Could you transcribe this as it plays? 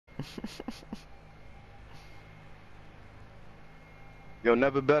Yo,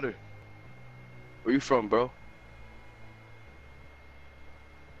 never better. Where you from, bro?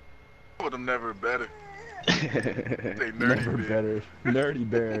 With them never better. They nerdy Never bear. better. Nerdy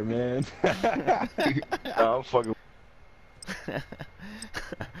bear, man. Nah, I'm fucking.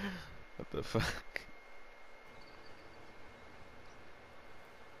 What the fuck?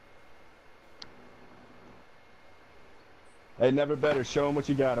 Hey, never better. Show him what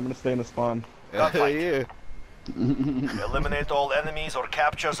you got. I'm gonna stay in the spawn. Hell yeah. Eliminate all enemies or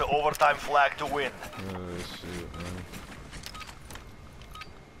capture the overtime flag to win. Oh shit, man.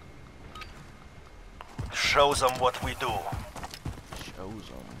 Show them what we do. Shows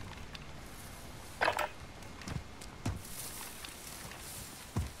them.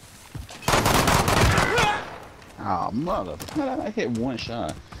 Oh, mother. I hit one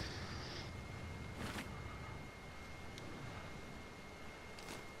shot.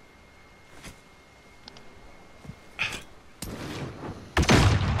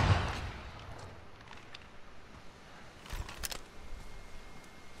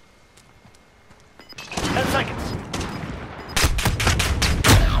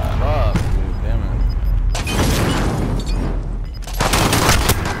 Fuck, dude, damn it.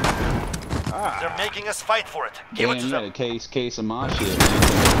 They're making us fight for it. Give it to Damn, you had them. a case of my shit, man.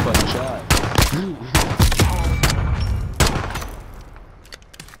 Fucking shot.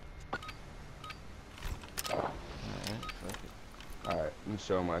 Alright, let me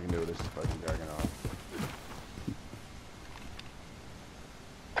show him what I can do with this fucking dragon off.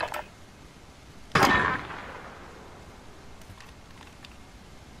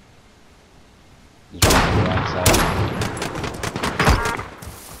 Just run to the right side.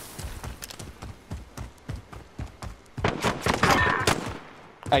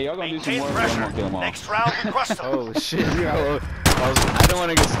 Hey, y'all gonna do some Maintain work, or I'm pressure. gonna kill them all. Next round, we crush them. Holy shit, yo. I don't want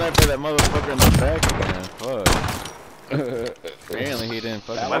to get sniped by that motherfucker in the back again. Fuck. Apparently he didn't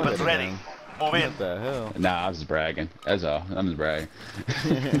fucking Weapons look at ready. him. Move in. What the hell? Nah, I was just bragging. That's all. I'm just bragging.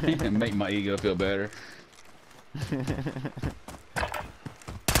 Make my ego feel better.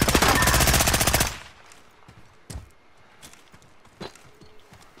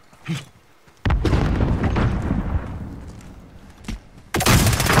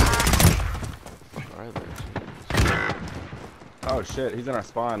 Right there. Oh shit, he's in our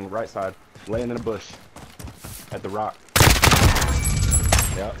spawn, right side. Laying in a bush. At the rock.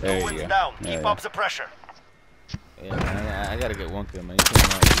 Yep. There you Wins go. down. Yeah. Keep up the pressure. Yeah, man, I gotta get one kill, man. You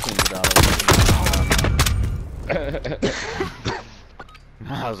can't get out of it.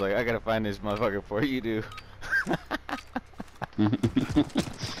 I was like, I gotta find this motherfucker before you do.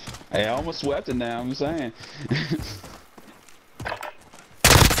 Hey, I almost swept it now, I'm saying.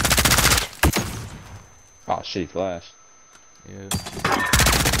 Oh shit, he flashed. Yeah.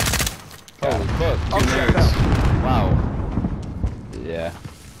 Holy fuck, two nerds. Wow. Yeah.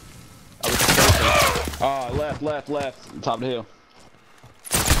 Oh, left. Top of the hill.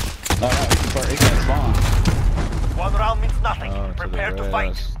 No, he can't spawn. One round means nothing. Oh, Prepare to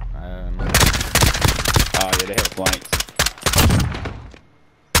fight. Oh, yeah, they had flanks.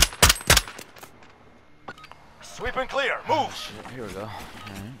 Sweep and clear. Move. Shit, here we go.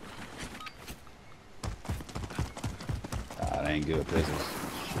 Alright. Ah, that ain't good business.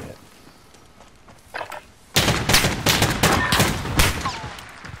 Shit.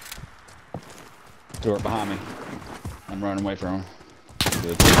 Door behind me. I'm running away from him.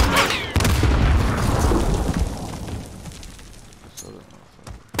 Good.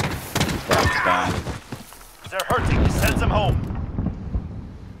 Spawn. They're hurting. Send them home.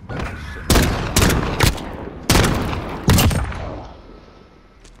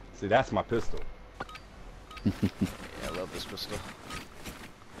 See, that's my pistol. Yeah, I love this pistol.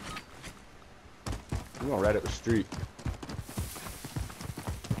 We're gonna ride it with street.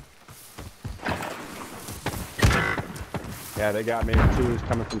 Yeah, they got me. Two is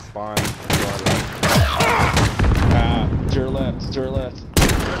coming from spawn. Ah, to your left, to your left.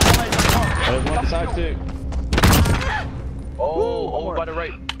 There's one side too. Oh, over by the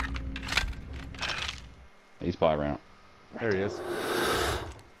right. He's probably around. There he is.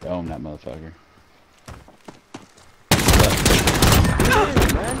 Dome that motherfucker.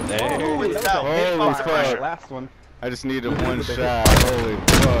 Man. There Who he wins is. down? Keep Holy up the fuck. pressure. Last one. I just needed one shot. Holy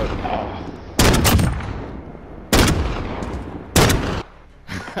fuck.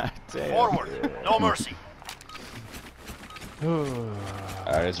 Damn. Forward. No mercy.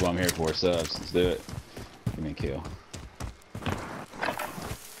 Alright, this is what I'm here for. Subs. Let's do it. Give me a kill.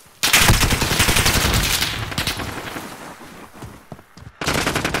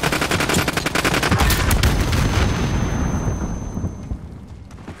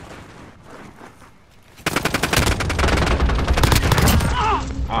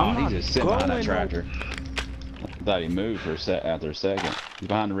 just sitting behind that tractor. I thought he moved for a set after a second. He's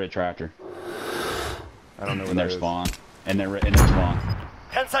behind the red tractor. I don't know where In their that is. spawn. In their spawn.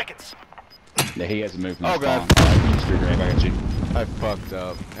 10 seconds. Yeah, he hasn't moved from their Oh, spawn. God. Alright, you just grab back at you. I fucked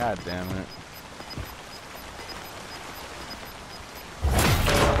up. God damn it.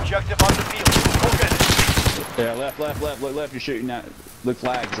 Objective on the field. Go get it. Yeah, left. Look left, you're shooting at. Look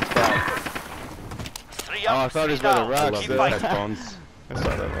flags, it's flag. 3 Oh, I up, thought he was 3 by the down. rocks. I love Keep those fighting. headphones. I saw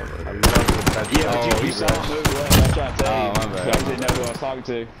that over I there. love those headphones. Yeah, but Oh, you he saw said- move left, that's what I tell you. Oh, my bad. I didn't know who I was talking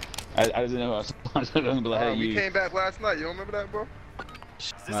to. I didn't know who I was talking to, but hey, We you. came back last night. You don't remember that, bro?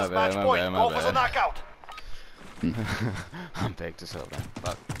 This My is bad, match my point. bad, my Go for the bad. knockout. I'm baked as hell, man.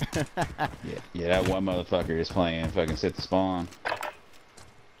 Fuck. Yeah, that one motherfucker is playing fucking sit the spawn.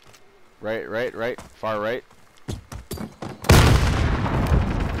 Right. Far right. Oh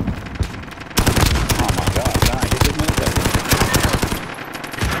my god, God, get this motherfucker.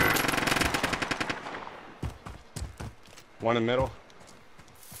 One in the middle.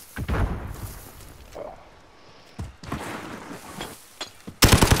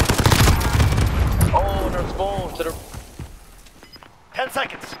 Oh, there's balls to the... 10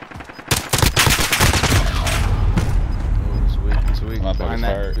 seconds. Oh, he's weak. He's weak. Motherfucker's Behind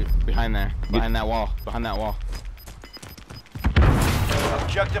that. hurt. Behind there. Behind that wall. Behind that wall.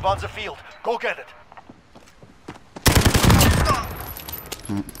 Objective on the field. Go get it.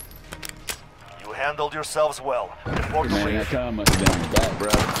 You handled yourselves well. Report to Man, that brief. cum must have been on the back, bro.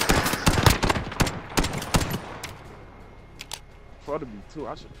 For to be two,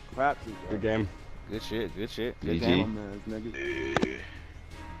 I should clap you, bro. Good game. Good shit. Good shit. GG. Good Damn, game. man, nigga.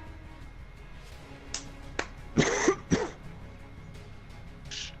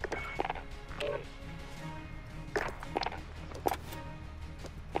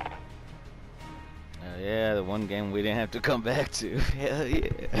 Yeah, the one game we didn't have to come back to. Hell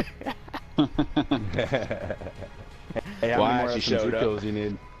yeah. Hey, how Well, I many more actually SMG showed up. kills you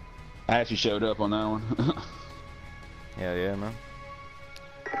need? I actually showed up on that one. Hell yeah, man.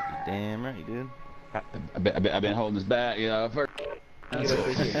 You damn right, dude. I've been holding this back, you know. First,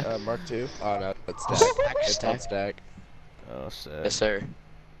 Mark II? Oh no, that's stack. It's on stack. Oh, sad. Yes, sir.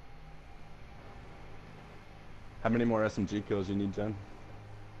 How many more SMG kills you need, Jen?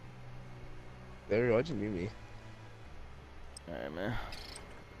 There, why'd you mute me? Alright, man.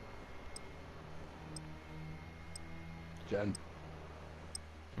 Jen.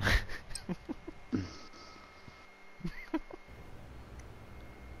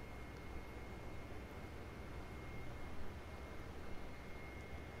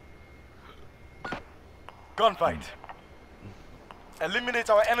 Gunfight. Eliminate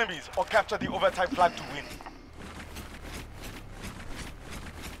our enemies or capture the overtime flag to win.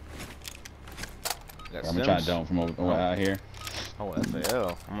 Got I'm gonna try to Sims. dome from over out here. Oh,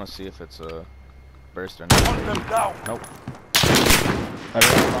 FAL. I'm gonna see if it's a burst or not. Hunt them down. Nope. Oh,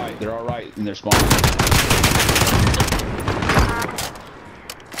 they're all right. They're all right in their spawn.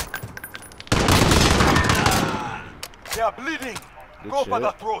 They are bleeding. Good Go for shit.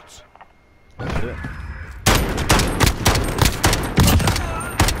 the throats. Shit.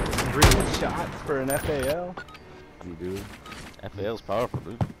 3 shots for an FAL? You dude. FAL's powerful,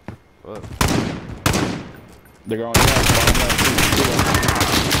 dude. Fuck. They're going left.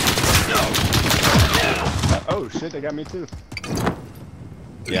 Oh shit, they got me too.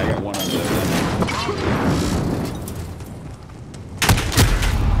 Yeah, I got one on the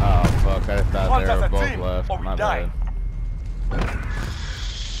Oh, fuck. I thought Hunt they as were a both team, left. or we My die. bad. No,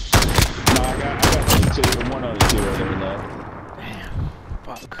 I got the two, one on the two right there left. Damn.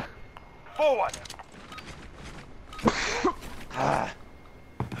 Fuck. Forward.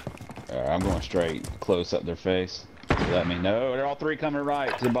 I'm going straight, close up their face. Let me know. They're all three coming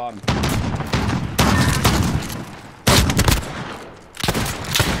right to the bottom.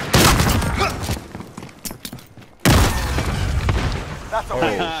 That's a Oh,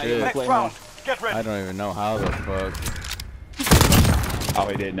 win. shit. Next round. Get ready. I don't even know how the fuck. Oh,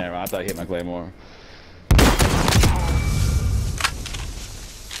 he did never. I thought he hit my claymore.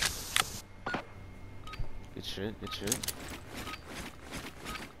 Good shit. Good shit.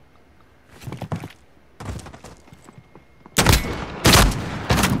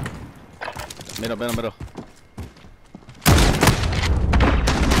 Middle. Oh,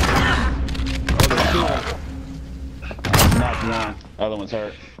 there's two. Knocked one. Other one's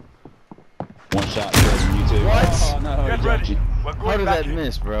hurt. One shot kills you too. What? Oh, no, Get he jumped ready. you. We're How going did back that in.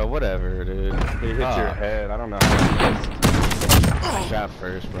 miss, bro? Whatever, dude. He hit Ah. your head. I don't know how he missed. Shot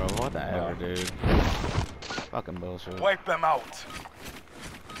first, bro. Whatever, dude. Fucking bullshit. Wipe them out.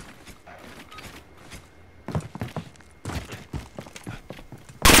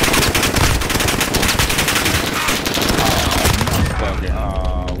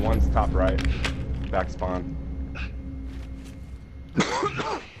 back spawn.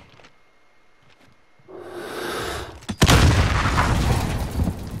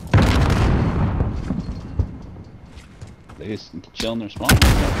 They just chilling their spawn.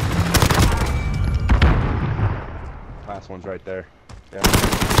 Last one's right there. Yeah.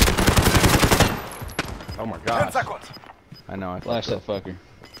 Oh my 10 gosh. seconds. I know. I Flash fucked that up. fucker.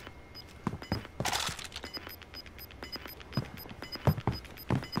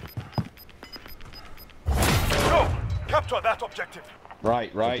 Go. Capture that objective.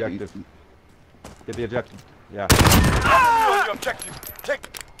 Right. Objective. Get the objective. Yeah. Enemy on the objective. Take.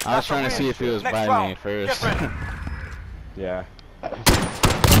 I was That's trying a to win. see if he was Next by me round. first. Get ready. Yeah.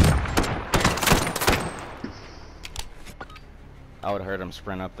 I would have heard him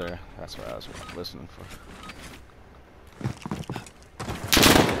sprint up there. That's what I was listening for.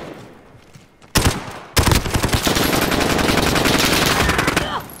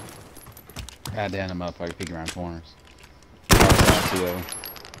 God damn, the motherfucker peeking around corners. Yeah,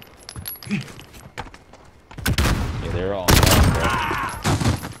 they're all in bro.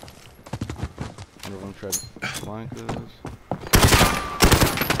 One of them tried to flank us.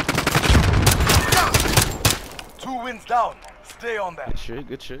 2 wins down. Stay on that. Good shit,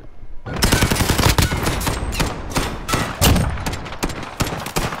 good shit.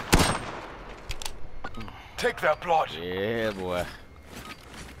 Take their blood. Yeah, boy.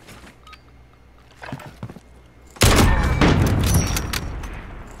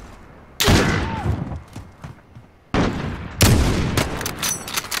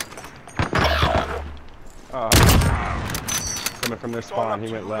 Coming from their It's all up spawn, he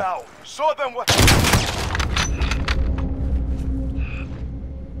to went you left. now. Show them what.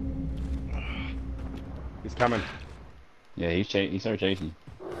 He's coming. Yeah, he started chasing.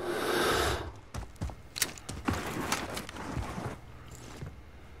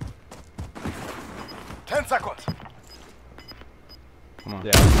 Ten seconds. Come on.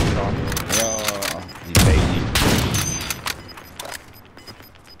 Yeah. He's on. Oh, he's baiting you.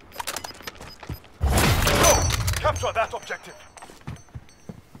 Go. Capture that objective.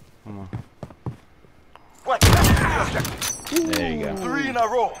 Come on. What? The objective. There you go. 3 in a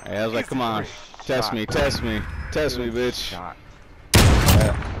row. Hey, I was like, come on. Test me, test me. Test me, bitch. Shot.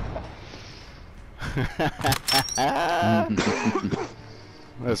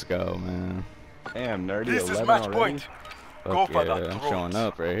 Let's go, man. Damn, nerdy. This is 11 match already? point. Fuck Go for yeah, that I'm throat. showing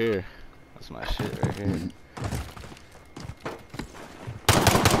up right here. That's my shit right here.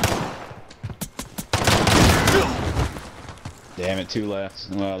 Damn it, 2 left.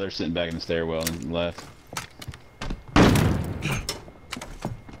 Well, they're sitting back in the stairwell and left.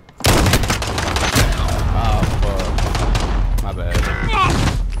 Oh, fuck. My bad.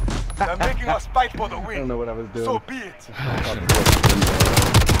 They're making us fight for the I don't win. know what I was doing. So be it.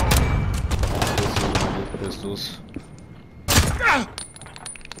 Pistols.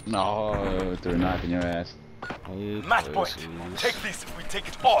 No, threw a knife in your ass. You Match point. pussies. Take this. We take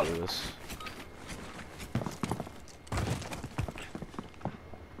it all. This.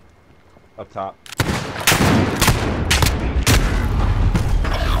 Up top.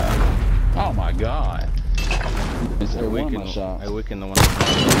 Oh my god. It's I a one of my weakened shots. the one.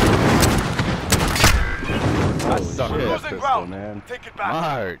 I suck shit. at that Losing pistol, ground. man. Take it back.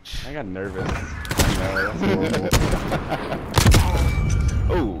 March. I got nervous. No, that's horrible.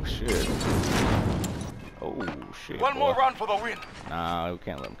 Oh shit. Oh shit. One more boy. round for the win. Nah, we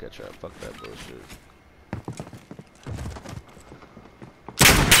can't let him catch up. Fuck that bullshit.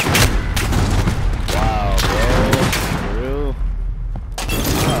 Wow, bro. For real?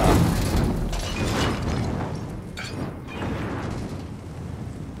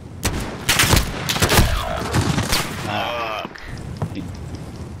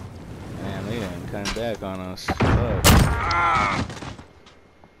 Man, they didn't come back on us. Fuck.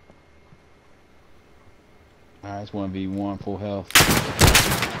 Alright, it's 1v1, full health.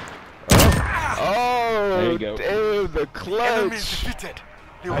 Oh, There you go. damn, the Enemy is clutch. defeated.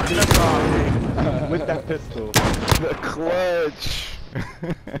 They will never. With that pistol. The clutch.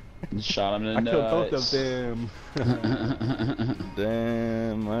 Shot him I in the killed both nuts. of them.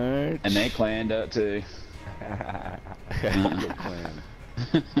 Damn, March. And they clanned up too. Good plan.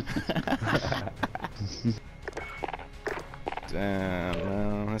 Damn,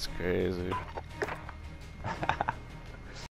 man, that's crazy.